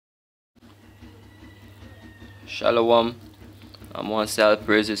Shalom. I want to say all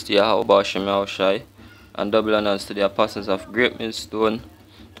praises to Yahweh Shem Yahushai and double honors to the apostles of Great Millstone,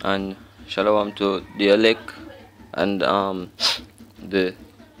 and shalom to the elect and the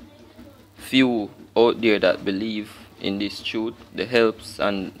few out there that believe in this truth, the helps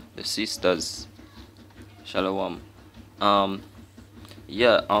and the sisters. Shalom.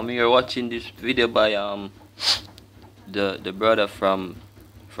 You're watching this video by the brother from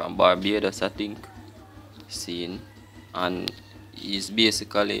Barbados, I think, seen, and he's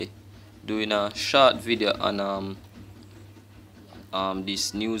basically doing a short video on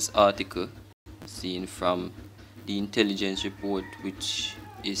this news article seen from the intelligence report, which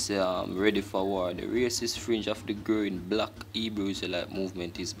is ready for war. The racist fringe of the growing black Hebrew Israelite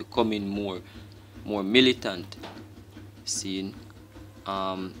movement is becoming more militant. Seen.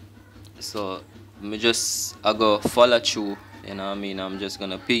 So I go follow through, you know what I mean. I'm just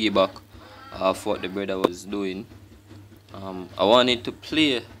gonna piggyback off what the brother was doing. I wanted to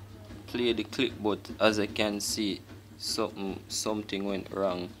play the clip, but as I can see, something went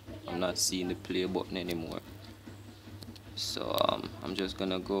wrong. I'm not seeing the play button anymore. So I'm just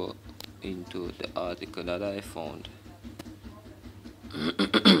gonna go into the article that I found.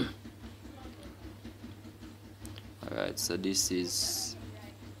 Alright, so this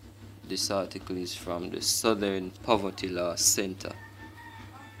article is from the Southern Poverty Law Center.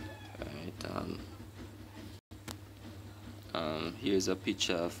 Right, here's a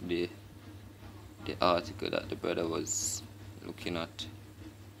picture of the article that the brother was looking at.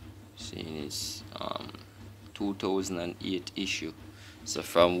 Seeing his 2008 issue. So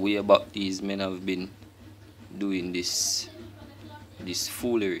from way back, these men have been doing this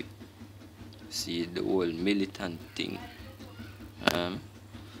foolery. See, the whole militant thing.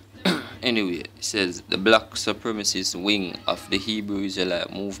 Anyway, it says the black supremacist wing of the Hebrew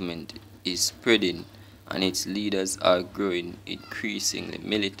Israelite movement is spreading, and its leaders are growing increasingly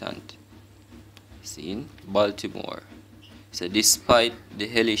militant. See, Baltimore. So despite the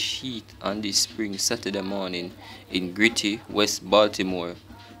hellish heat on this spring Saturday morning in gritty West Baltimore,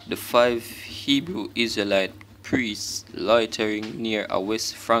 the 5 Hebrew Israelite priests loitering near a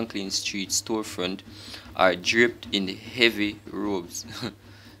West Franklin Street storefront are draped in heavy robes.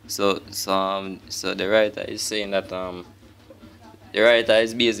 So the writer is saying that the writer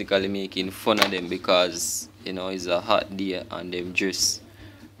is basically making fun of them because, you know, it's a hot day and them dress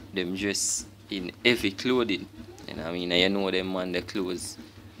in heavy clothing. You know what I mean? And you know them man the clothes,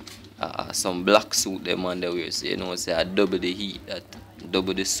 some black suit them man they wear, so you know, say I double the heat, that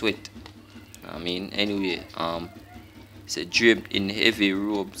double the sweat. I mean, anyway, it's draped in heavy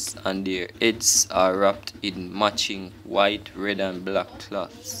robes and their heads are wrapped in matching white, red and black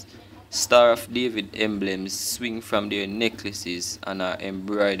cloths. Star of David emblems swing from their necklaces and are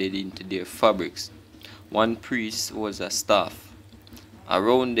embroidered into their fabrics. One priest was a staff.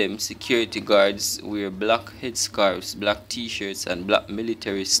 Around them, security guards wear black headscarves, black t-shirts and black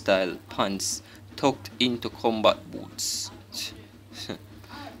military-style pants tucked into combat boots.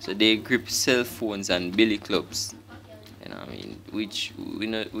 So they grip cell phones and billy clubs. You know what I mean? Which we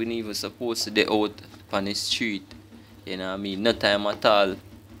not even supposed to be out on the street. You know what I mean? No time at all.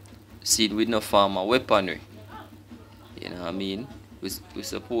 See, with no form of weaponry. You know what I mean? We're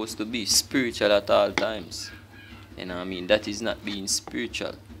supposed to be spiritual at all times. You know what I mean? That is not being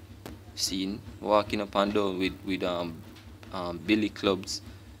spiritual. Seen walking up and down with billy clubs,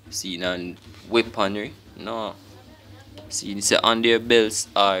 seen, and weaponry. No. Seen, so on their belts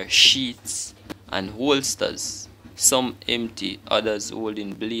are sheaths and holsters, some empty, others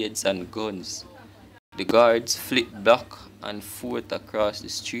holding blades and guns. The guards flit back and forth across the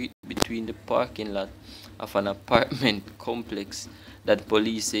street between the parking lot of an apartment complex that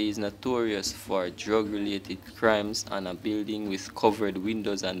police say is notorious for drug-related crimes, and a building with covered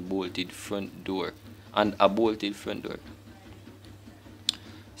windows and bolted front door.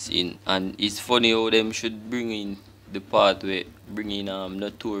 See, and it's funny how them should bring in the part where bringing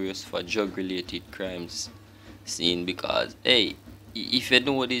notorious for drug-related crimes. Seen, because hey, if you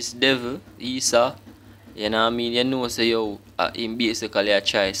know this devil, Esau, you know what I mean, you know, say yo, him basically a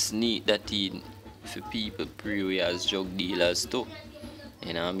try sneak that in for people pray as drug dealers too.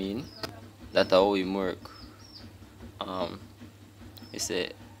 You know what I mean? That's how it work. You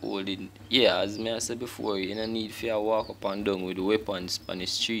say holding, yeah, as me I said before, you don't need to walk up and down with weapons on the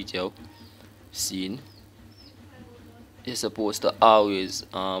street, yo. Seen? You're supposed to always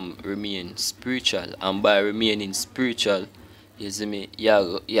remain spiritual, and by remaining spiritual, you see me, you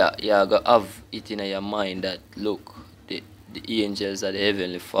gotta have it in your mind that look, the angels of the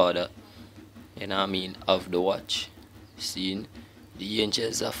Heavenly Father, you know what I mean, have the watch. Seen? The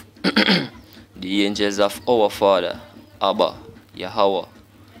angels of the angels of our Father, Abba, Yahweh.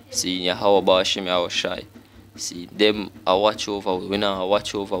 See, Yahweh Bashim Yahushai. See, them I watch over, we now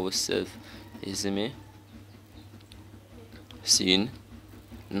watch over ourselves. You see me? See,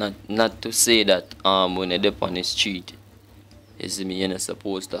 not to say that when you're up on the street, you see me, you're not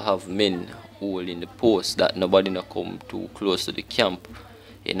supposed to have men holding the post that nobody not come too close to the camp.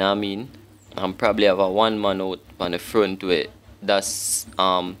 You know what I mean? And probably have a one man out on the front where that's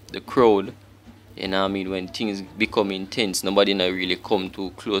the crowd. You know what I mean? When things become intense, nobody not really come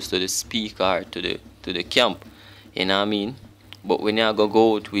too close to the speaker or to the camp. You know what I mean? But when you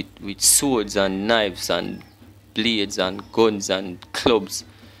go out with swords and knives and blades and guns and clubs,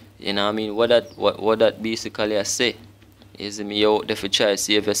 you know what I mean? What that basically I say is me, you out there for try to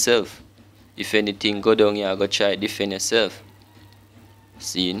save yourself. If anything go down, you go try to defend yourself.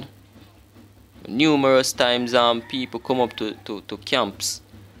 Seen? Numerous times people come up to camps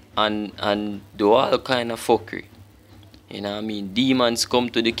and do all kind of fuckery. You know what I mean? Demons come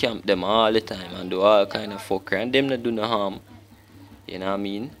to the camp them all the time and do all kind of fuckery, and them not do no harm. You know what I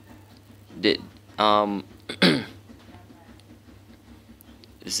mean? They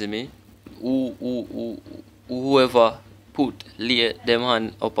you see me? Whoever lay them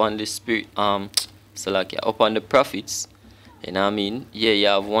hand upon the spirit, so like upon the prophets, you know what I mean? Yeah, you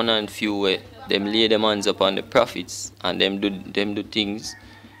have one and few where them lay them hands upon the prophets and them do things,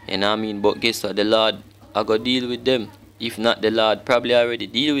 you know what I mean? But guess what? The Lord I go deal with them. If not, the Lord probably already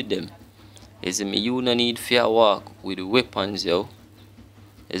deal with them. You see me? You no need fear walk with weapons, yo.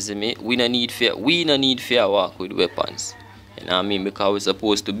 You see me? We no need fear walk with weapons. You know what I mean? Because we're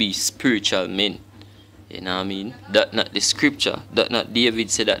supposed to be spiritual men. You know what I mean? That not the scripture. That not David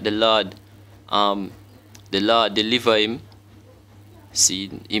said that the Lord deliver him.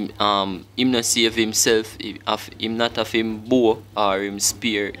 See him not save himself, him not have him bow or him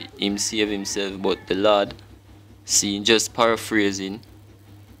spear, him save himself, but the Lord. See, just paraphrasing.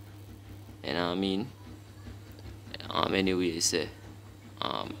 You know what I mean? Anyway, say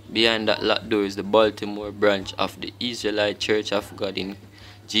behind that locked door is the Baltimore branch of the Israelite Church of God in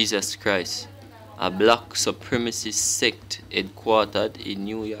Jesus Christ, a black supremacist sect headquartered in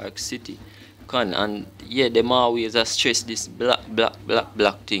New York City. And yeah, them always stress this black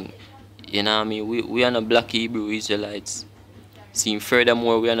thing. You know what I mean? We are not black Hebrew Israelites. See,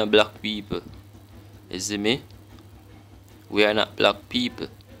 furthermore, we are not black people. You see me? We are not black people.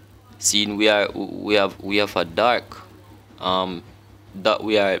 Seeing we have a dark that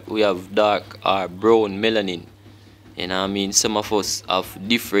we have dark or brown melanin. You know what I mean? Some of us have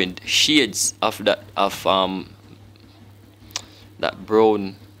different shades of that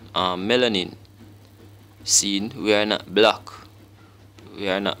brown melanin. Seeing we are not black. We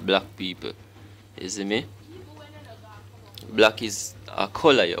are not black people. You see me? Black is a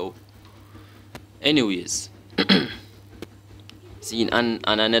color, yo. Anyways. See, and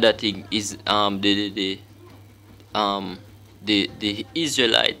another thing is the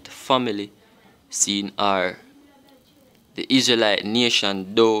Israelite family, seen are the Israelite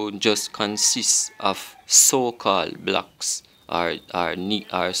nation don't just consist of so-called blacks or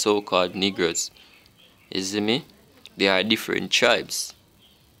so-called Negroes. You see me? There are different tribes.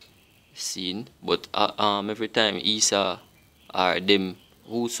 Seen, but every time Esau or them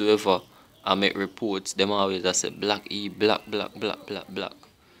whosoever I make reports, them always I say black. You know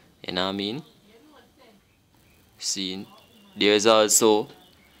what I mean? See, there's also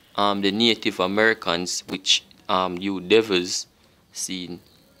the Native Americans, which you devils seen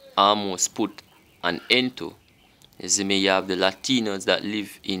almost put an end to. You see me, you have the Latinos that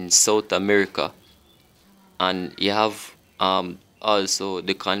live in South America, and you have also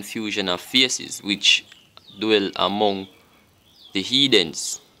the confusion of faces which dwell among the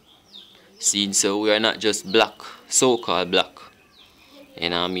heathens. See, so we are not just black, so-called black. You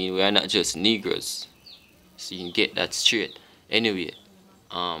know what I mean? We are not just Negroes. So you can get that straight. Anyway,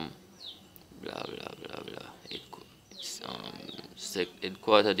 blah blah blah. It's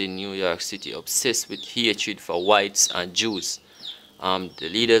headquartered in New York City, obsessed with hatred for whites and Jews. The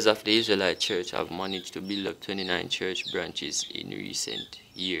leaders of the Israelite Church have managed to build up 29 church branches in recent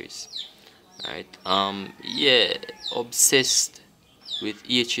years. Right? Yeah, obsessed with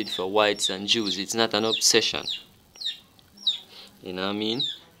hatred for whites and Jews. It's not an obsession. You know what I mean?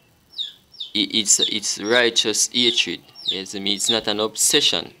 It's righteous hatred. Yes, I mean, it's not an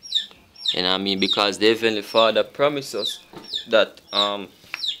obsession. You know what I mean? Because the Heavenly Father promised us that the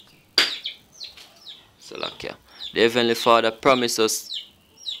Heavenly Father promised us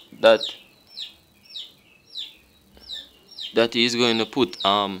that He is going to put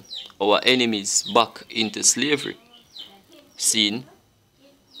our enemies back into slavery. See,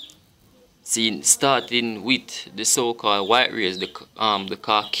 Seeing starting with the so-called white race, the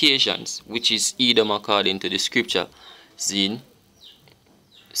Caucasians, which is Edom according to the scripture. Seeing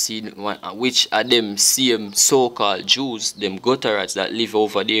which are them same so-called Jews, them gutterats that live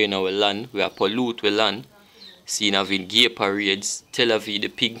over there in our land, we are pollute our land. Seeing having gay parades, Tel Aviv, the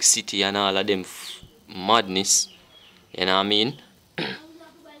pink city, and all of them madness. You know what I mean?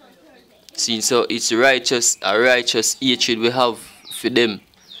 Seeing so it's a righteous hatred we have for them.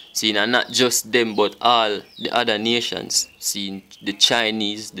 Seeing and not just them but all the other nations. Seeing the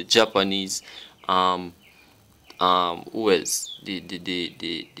Chinese, the Japanese, who else? The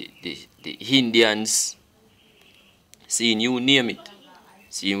Indians. Seeing you name it.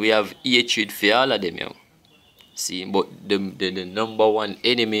 Seeing we have hatred for all of them, yo. Seeing but the number one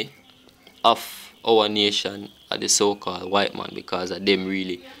enemy of our nation are the so-called white man, because of them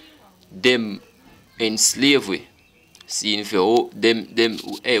really them enslave we. Seeing if you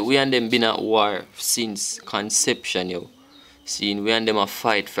we and them been at war since conception, yo. Seeing we and them a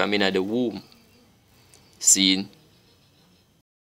fight from in the womb. Seeing